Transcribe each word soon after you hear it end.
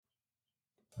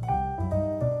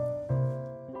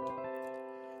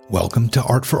Welcome to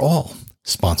Art for All,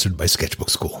 sponsored by Sketchbook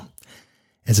School.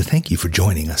 As a thank you for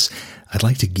joining us, I'd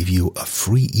like to give you a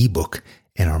free ebook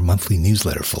and our monthly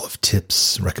newsletter full of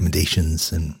tips,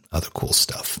 recommendations, and other cool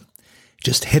stuff.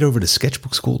 Just head over to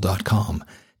sketchbookschool.com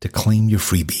to claim your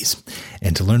freebies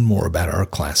and to learn more about our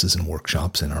classes and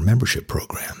workshops and our membership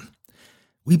program.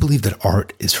 We believe that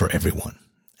art is for everyone,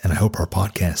 and I hope our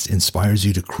podcast inspires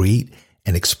you to create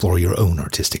and explore your own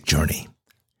artistic journey.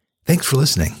 Thanks for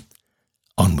listening.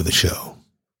 On with the show.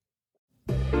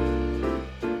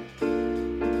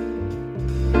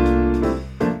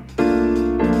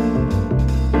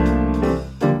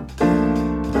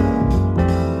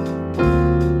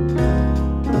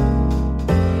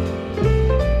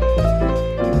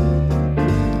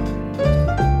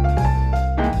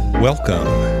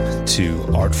 Welcome to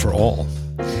Art for All,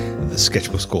 the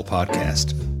Sketchbook School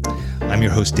podcast. I'm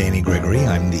your host, Danny Gregory.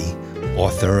 I'm the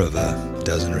author of a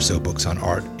dozen or so books on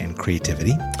art and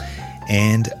creativity,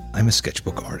 and I'm a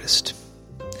sketchbook artist.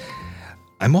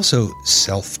 I'm also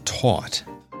self-taught.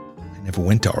 I never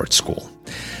went to art school.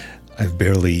 I've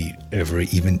barely ever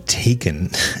even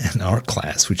taken an art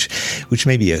class, which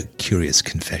may be a curious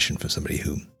confession for somebody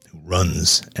who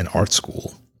runs an art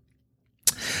school.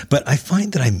 But I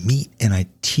find that I meet and I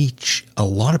teach a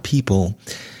lot of people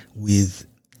with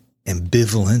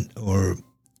ambivalent or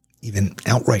even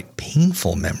outright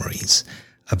painful memories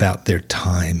about their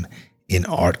time in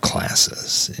art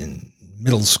classes, in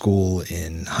middle school,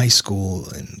 in high school,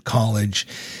 in college.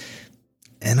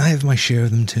 And I have my share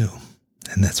of them too.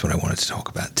 And that's what I wanted to talk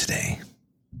about today.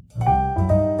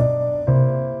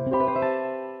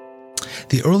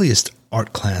 The earliest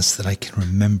art class that I can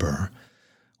remember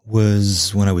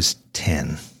was when I was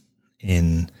 10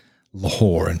 in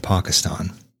Lahore in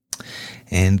Pakistan.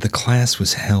 And the class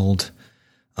was held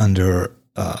under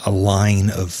a line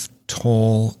of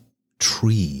tall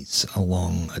trees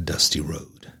along a dusty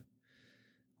road.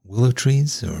 Willow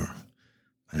trees, or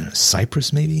I don't know,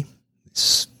 cypress maybe?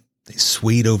 They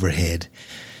swayed overhead.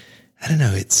 I don't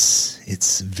know,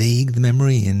 it's vague, the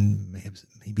memory, and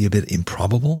maybe a bit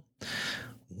improbable.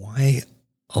 Why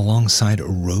alongside a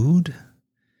road?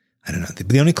 I don't know. But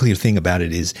the only clear thing about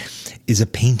it is a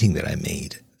painting that I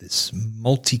made. This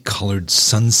multicolored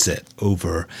sunset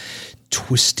over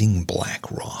twisting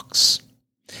black rocks.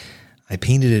 I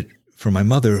painted it for my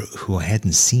mother, who I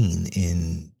hadn't seen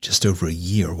in just over a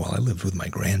year while I lived with my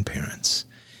grandparents.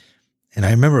 And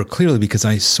I remember it clearly because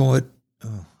I saw it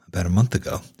about a month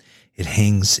ago. It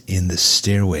hangs in the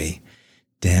stairway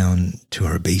down to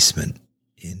her basement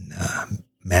in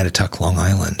Mattituck, Long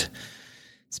Island.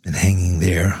 It's been hanging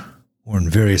there or in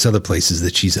various other places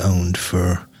that she's owned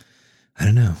for, I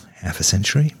don't know, half a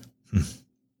century?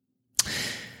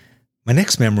 My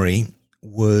next memory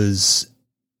was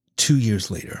 2 years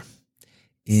later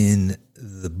in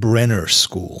the Brenner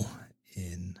School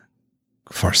in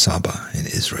Kfar Saba in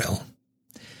Israel.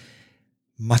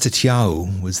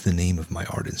 Matityahu was the name of my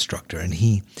art instructor, and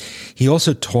he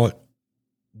also taught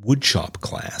woodshop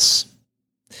class.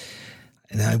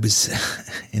 And I was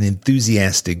an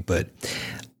enthusiastic but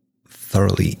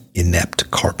thoroughly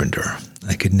inept carpenter.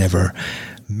 I could never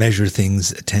measure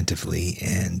things attentively,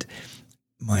 and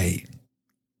my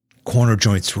corner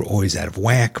joints were always out of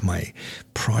whack. My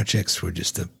projects were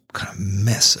just a kind of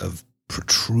mess of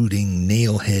protruding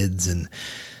nail heads and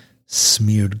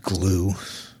smeared glue.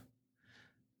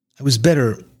 I was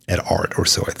better at art, or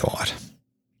so I thought.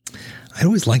 I'd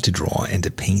always liked to draw and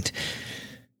to paint,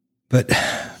 but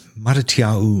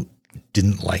Matityahu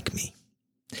didn't like me.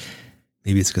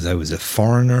 Maybe it's because I was a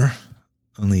foreigner,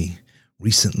 only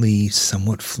recently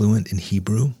somewhat fluent in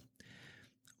Hebrew.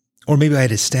 Or maybe I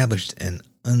had established an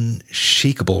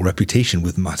unshakable reputation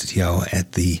with Matityahu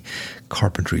at the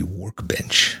carpentry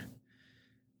workbench.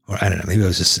 Or I don't know, maybe I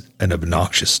was just an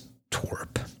obnoxious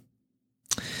twerp.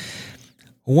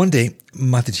 One day,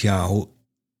 Matityahu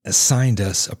assigned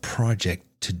us a project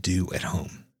to do at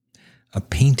home, a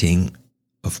painting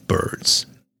of birds.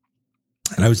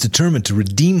 And I was determined to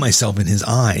redeem myself in his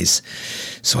eyes.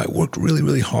 So I worked really,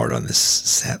 really hard on this,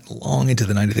 sat long into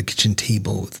the night at the kitchen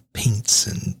table with paints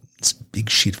and this big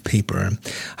sheet of paper.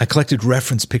 I collected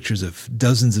reference pictures of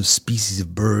dozens of species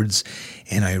of birds,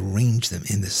 and I arranged them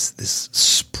in this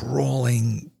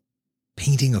sprawling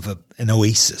painting of an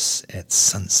oasis at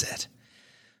sunset.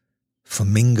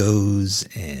 Flamingos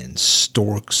and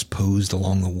storks posed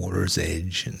along the water's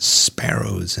edge, and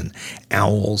sparrows and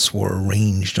owls were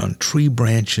arranged on tree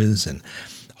branches, and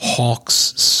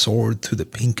hawks soared through the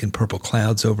pink and purple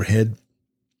clouds overhead.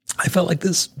 I felt like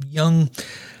this young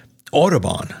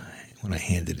Audubon when I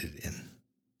handed it in.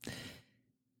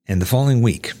 And the following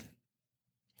week,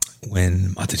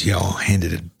 When Matatiao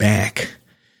handed it back,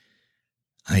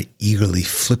 I eagerly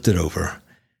flipped it over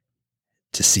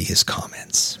to see his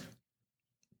comments.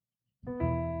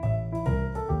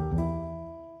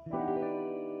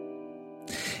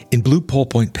 In blue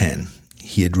ballpoint pen,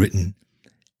 he had written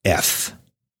F.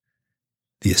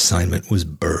 The assignment was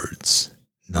birds,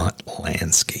 not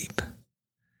landscape.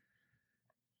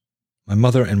 My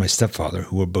mother and my stepfather,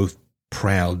 who were both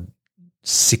proud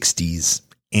 60s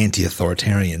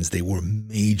anti-authoritarians, they were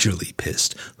majorly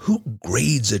pissed. Who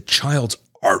grades a child's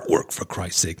artwork, for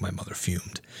Christ's sake, my mother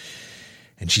fumed.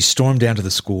 And she stormed down to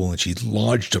the school and she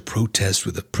lodged a protest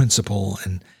with the principal,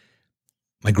 and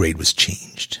my grade was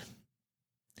changed.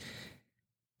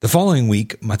 The following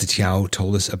week, Matatiao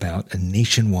told us about a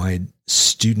nationwide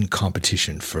student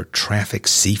competition for traffic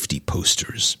safety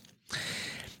posters.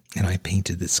 And I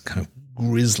painted this kind of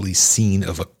grisly scene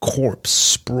of a corpse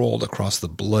sprawled across the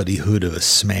bloody hood of a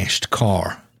smashed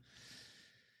car.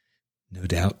 No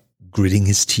doubt, gritting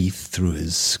his teeth through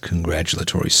his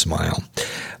congratulatory smile,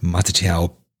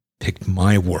 Matatiao picked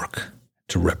my work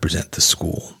to represent the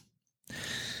school.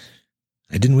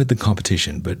 I didn't win the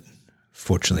competition, but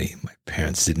fortunately, my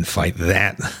parents didn't fight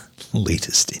that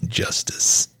latest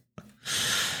injustice.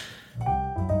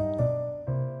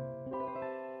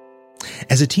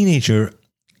 As a teenager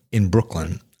in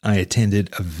Brooklyn, I attended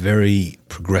a very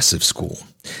progressive school.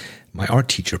 My art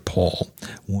teacher, Paul,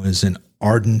 was an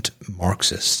ardent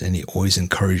Marxist, and he always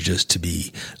encouraged us to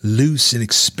be loose and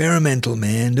experimental,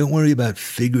 man. Don't worry about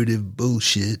figurative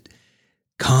bullshit.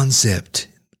 Concept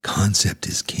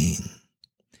is king.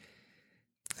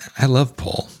 I love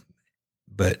Paul,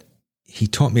 but he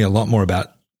taught me a lot more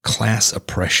about class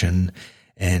oppression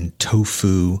and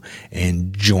tofu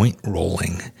and joint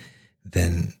rolling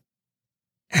than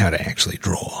how to actually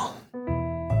draw.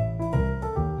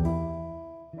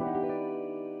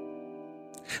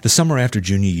 The summer after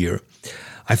junior year,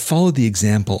 I followed the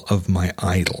example of my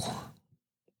idol,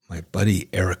 my buddy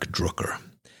Eric Drucker,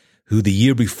 who the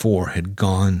year before had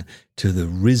gone to the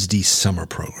RISD summer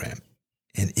program.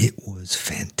 And it was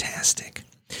fantastic.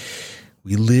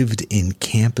 We lived in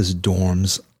campus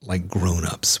dorms like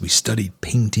grown-ups. We studied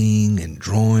painting and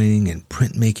drawing and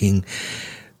printmaking.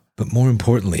 But more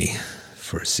importantly,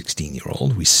 for a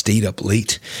 16-year-old, we stayed up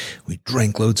late, we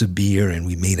drank loads of beer, and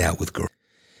we made out with girls.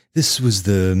 This was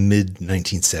the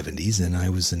mid-1970s, and I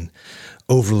was an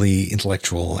overly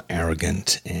intellectual,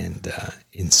 arrogant, and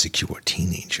insecure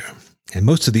teenager. And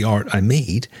most of the art I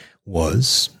made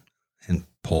was, and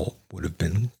Paul would have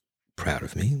been proud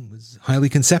of me, was highly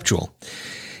conceptual.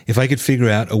 If I could figure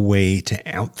out a way to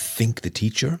outthink the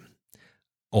teacher,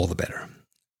 all the better.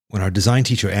 When our design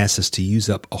teacher asked us to use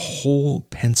up a whole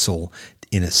pencil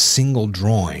in a single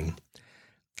drawing,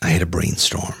 I had a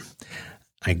brainstorm.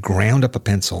 I ground up a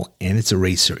pencil and its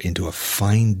eraser into a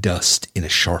fine dust in a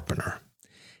sharpener.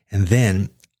 And then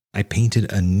I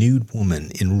painted a nude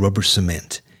woman in rubber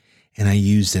cement, and I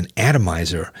used an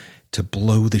atomizer to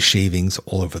blow the shavings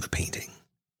all over the painting.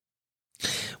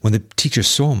 When the teacher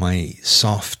saw my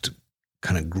soft,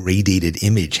 kind of gradated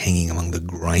image hanging among the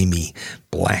grimy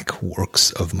black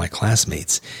works of my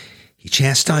classmates, he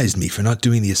chastised me for not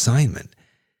doing the assignment.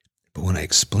 But when I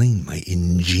explained my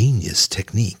ingenious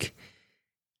technique,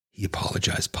 he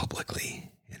apologized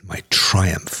publicly, and my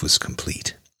triumph was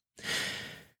complete.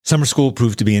 Summer school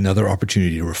proved to be another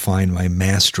opportunity to refine my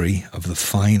mastery of the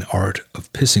fine art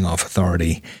of pissing off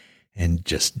authority and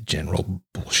just general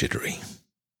bullshittery.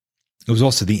 It was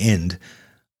also the end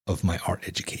of my art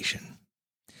education.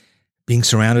 Being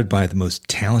surrounded by the most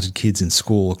talented kids in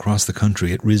school across the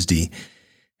country at RISD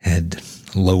had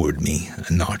lowered me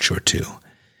a notch or two.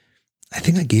 I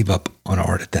think I gave up on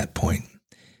art at that point,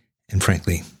 and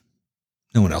frankly,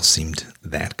 no one else seemed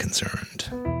that concerned.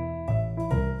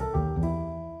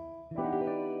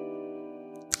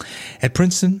 At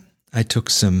Princeton, I took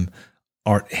some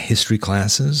art history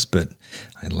classes, but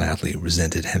I loudly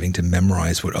resented having to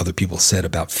memorize what other people said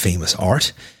about famous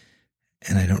art.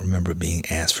 And I don't remember being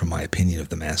asked for my opinion of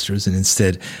the masters, and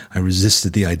instead I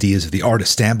resisted the ideas of the art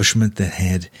establishment that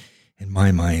had, in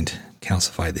my mind,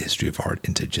 calcified the history of art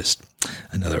into just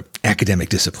another academic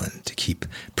discipline to keep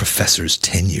professors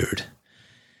tenured.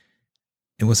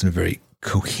 It wasn't a very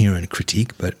coherent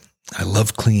critique, but I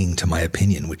loved clinging to my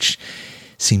opinion, which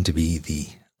seemed to be the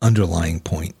underlying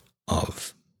point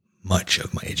of much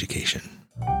of my education.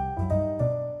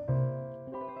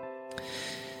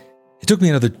 It took me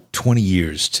another 20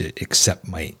 years to accept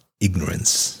my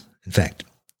ignorance. In fact,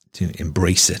 to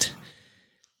embrace it.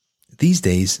 These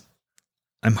days,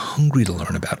 I'm hungry to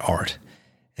learn about art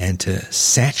and to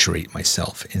saturate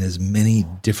myself in as many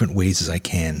different ways as I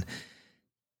can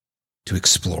to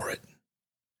explore it.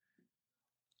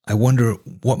 I wonder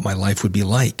what my life would be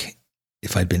like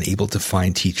if I'd been able to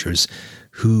find teachers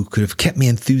who could have kept me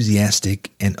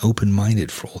enthusiastic and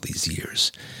open-minded for all these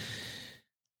years.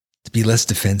 To be less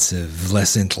defensive,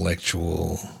 less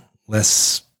intellectual,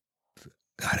 less,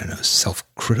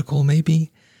 self-critical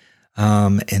maybe,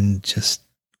 and just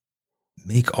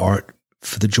make art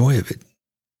for the joy of it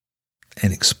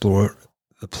and explore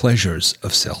the pleasures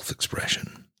of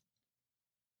self-expression.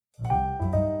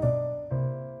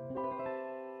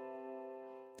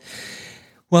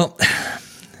 Well,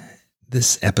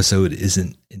 this episode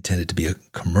isn't intended to be a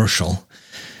commercial,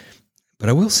 but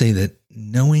I will say that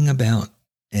knowing about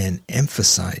and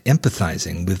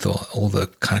empathizing with all the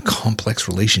kind of complex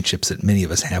relationships that many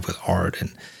of us have with art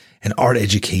and art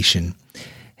education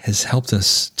has helped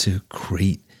us to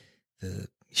create the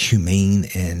humane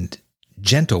and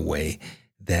gentle way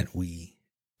that we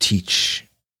teach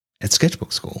at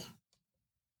Sketchbook School.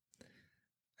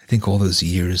 I think all those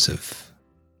years of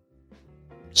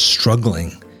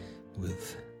struggling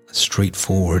with a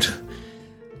straightforward,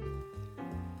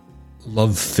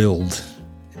 love-filled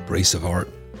embrace of art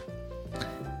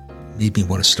made me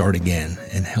want to start again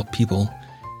and help people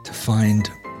to find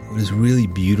what is really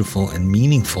beautiful and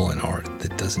meaningful in art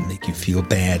that doesn't make you feel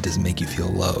bad, doesn't make you feel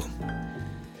low.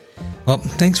 Well,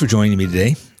 thanks for joining me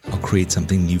today. I'll create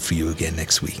something new for you again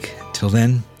next week. Till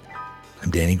then, I'm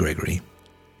Danny Gregory,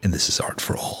 and this is Art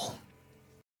for All.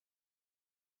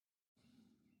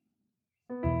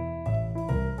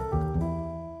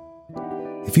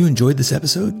 If you enjoyed this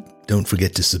episode, don't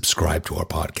forget to subscribe to our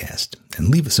podcast and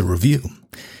leave us a review.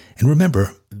 And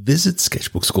remember, visit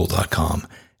sketchbookschool.com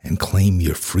and claim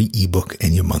your free ebook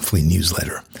and your monthly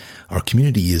newsletter. Our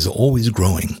community is always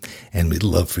growing, and we'd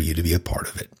love for you to be a part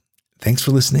of it. Thanks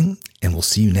for listening, and we'll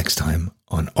see you next time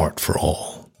on Art for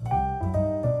All.